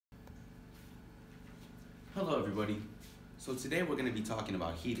Hello everybody. So today we're going to be talking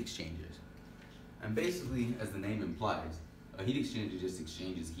about heat exchangers. And basically, as the name implies, a heat exchanger just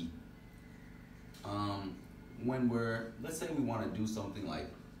exchanges heat. Let's say we want to do something like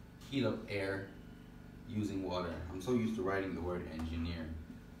heat up air using water. I'm so used to writing the word engineer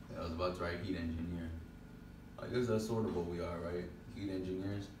that I was about to write heat engineer. I guess that's sort of what we are, right? Heat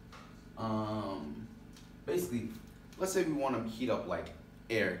engineers. Basically, let's say we want to heat up like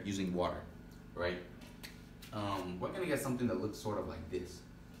air using water, right? We're gonna get something that looks sort of like this.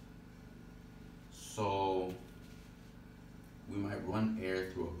 So we might run air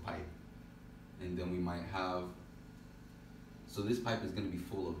through a pipe, and then we might have, so this pipe is gonna be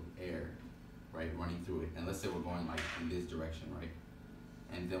full of air, right, running through it. And let's say we're going like in this direction, right?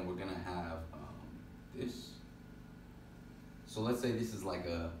 And then we're gonna have this. So let's say this is like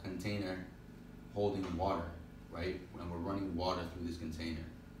a container holding water, right? And we're running water through this container,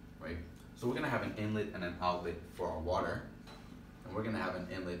 right? So we're gonna have an inlet and an outlet for our water, and we're gonna have an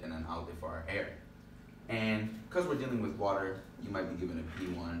inlet and an outlet for our air. And because we're dealing with water, you might be given a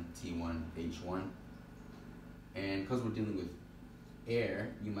P1, T1, H1. And because we're dealing with air,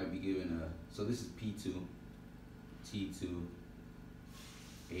 you might be given a, so this is P2, T2,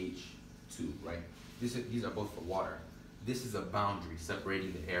 H2, right? These are both for water. This is a boundary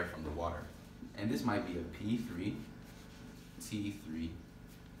separating the air from the water. And this might be a P3, T3,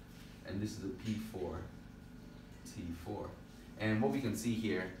 and this is a P4, T4. And what we can see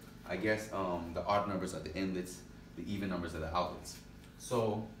here, I guess the odd numbers are the inlets, the even numbers are the outlets.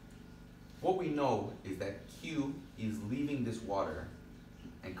 So what we know is that Q is leaving this water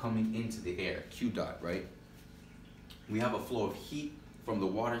and coming into the air, Q dot, right? We have a flow of heat from the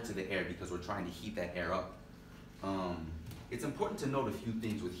water to the air because we're trying to heat that air up. It's important to note a few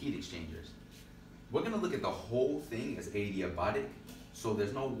things with heat exchangers. We're gonna look at the whole thing as adiabatic, so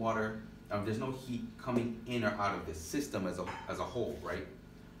there's no water, there's no heat coming in or out of the system as a whole, right?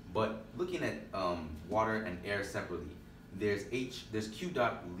 But looking at water and air separately, there's Q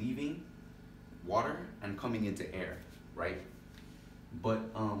dot leaving water and coming into air, right? But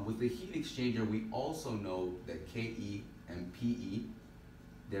with the heat exchanger, we also know that KE and PE,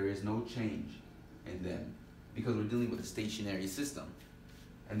 there is no change in them because we're dealing with a stationary system.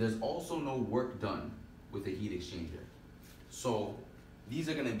 And there's also no work done with a heat exchanger. So these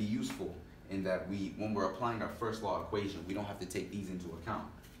are gonna be useful in that when we're applying our first law equation, we don't have to take these into account,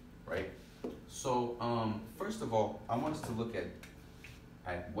 right? So first of all, I want us to look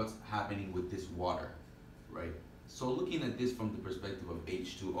at what's happening with this water, right? So looking at this from the perspective of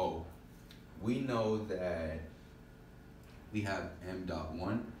H2O, we know that we have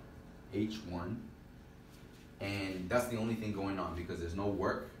M.1, H1, and that's the only thing going on because there's no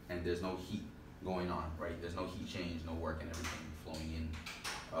work and there's no heat going on, right? There's no heat change, no work, and everything flowing in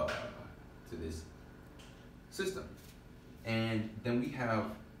to this system. And then we have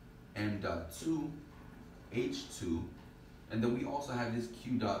M.2, H2, and then we also have this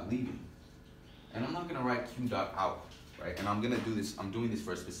Q dot leaving. And I'm not gonna write Q dot out, right? And I'm doing this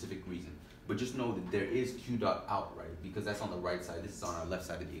for a specific reason. But just know that there is Q dot out, right? Because that's on the right side, this is on our left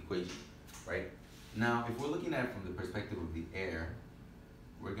side of the equation, right? Now, if we're looking at it from the perspective of the air,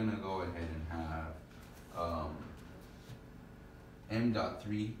 we're gonna go ahead and have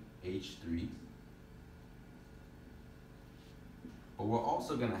M.3, H3. But we're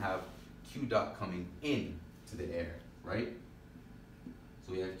also gonna have Q dot coming in to the air, right?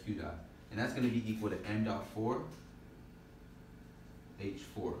 So we have Q dot. And that's gonna be equal to M.4,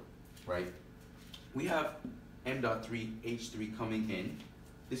 H4, right? We have M.3, H3 coming in.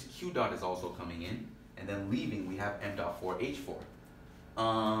 This Q dot is also coming in. And then leaving, we have M.4,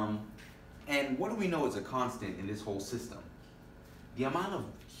 H4. And what do we know is a constant in this whole system? The amount of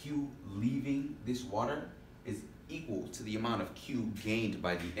Q leaving this water is equal to the amount of Q gained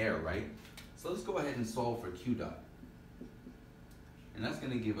by the air, right? So let's go ahead and solve for Q dot. And that's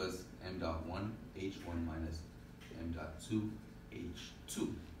gonna give us M.1, H1 minus M.2,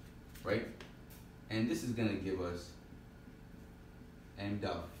 H2, right? And this is gonna give us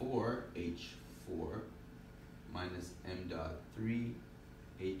M.4, H4 minus M.3,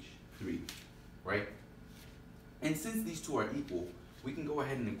 H3, right? And since these two are equal, we can go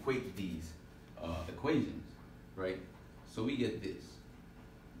ahead and equate these equations, right? So we get this.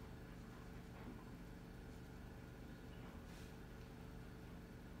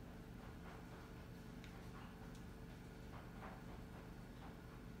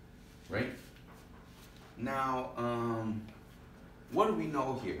 Right? Now, what do we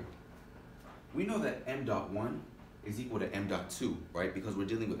know here? We know that M.1 is equal to M.2, right? Because we're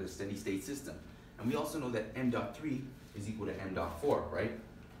dealing with a steady state system. And we also know that M.3 is equal to M.4, right?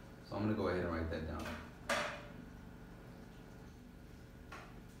 So I'm gonna go ahead and write that down.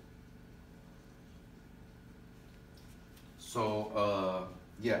 So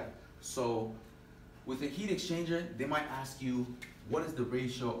yeah. So with a heat exchanger, they might ask you, what is the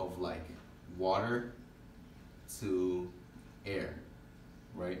ratio of like water to air,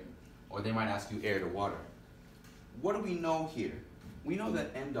 right? Or they might ask you air to water. What do we know here? We know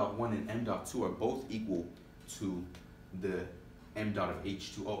that m dot 1 and m dot 2 are both equal to the m dot of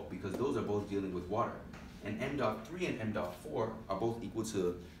H2O because those are both dealing with water. And m dot 3 and m dot 4 are both equal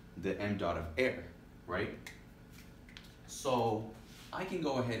to the m dot of air, right? So I can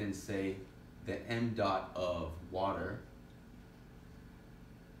go ahead and say that m dot of water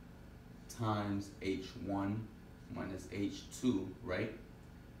times H1 minus H2, right,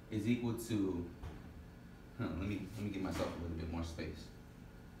 is equal to, let me give myself a little bit more space.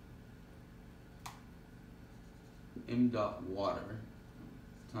 M dot water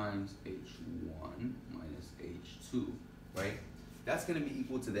times H1 minus H2, right? That's going to be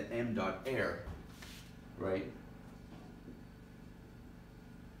equal to the m dot air, right,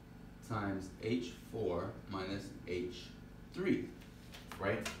 times H4 minus H3,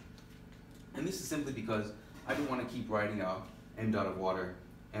 right? And this is simply because I don't want to keep writing out m dot of water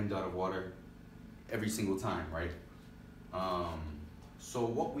every single time, right? So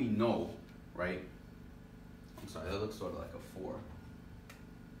what we know, right? I'm sorry, that looks sort of like a 4.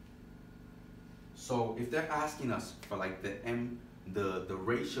 So if they're asking us for like the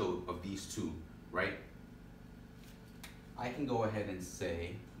ratio of these two, right? I can go ahead and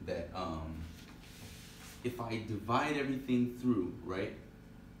say that if I divide everything through, right?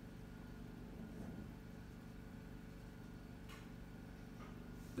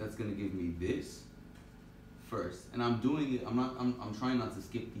 That's gonna give me this first, and I'm doing it. I'm trying not to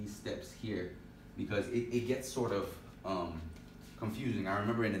skip these steps here because it gets sort of confusing. I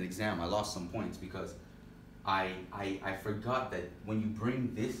remember in an exam I lost some points because I forgot that when you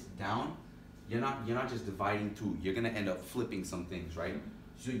bring this down, you're not just dividing through. You're gonna end up flipping some things, right?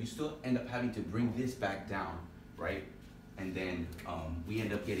 So you still end up having to bring this back down, right? And then we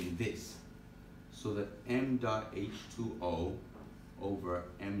end up getting this. So that m dot H2O over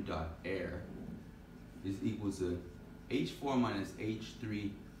m dot air is equal to H4 minus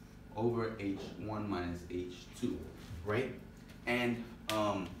H3 over H1 minus H2, right? And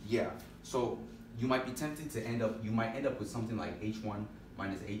yeah, so you might be tempted to end up with something like H1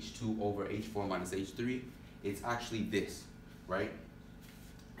 minus H2 over H4 minus H3. It's actually this, right?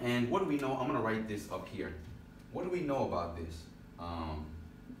 And what do we know? I'm gonna write this up here. What do we know about this?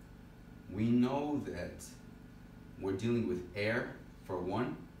 We know that we're dealing with air for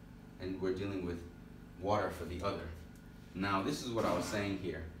one, and we're dealing with water for the other. Now, this is what I was saying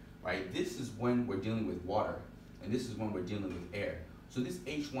here, right? This is when we're dealing with water, and this is when we're dealing with air. So this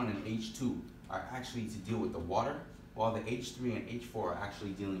H1 and H2 are actually to deal with the water, while the H3 and H4 are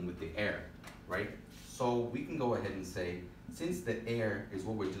actually dealing with the air, right? So we can go ahead and say, since the air is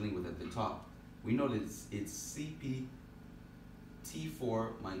what we're dealing with at the top, we know that it's Cp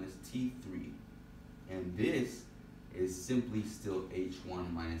T4 minus T3, and this is simply still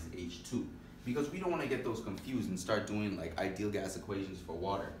H1 minus H2, because we don't want to get those confused and start doing like ideal gas equations for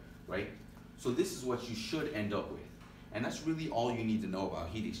water, right? So this is what you should end up with, and that's really all you need to know about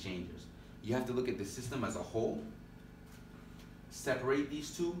heat exchangers. You have to look at the system as a whole, separate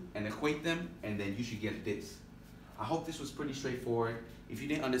these two and equate them, and then you should get this. I hope this was pretty straightforward. If you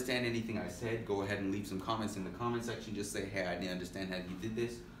didn't understand anything I said, go ahead and leave some comments in the comment section. Just say, hey, I didn't understand how you did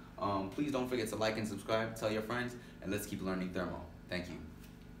this. Please don't forget to like and subscribe, tell your friends, and let's keep learning thermo. Thank you.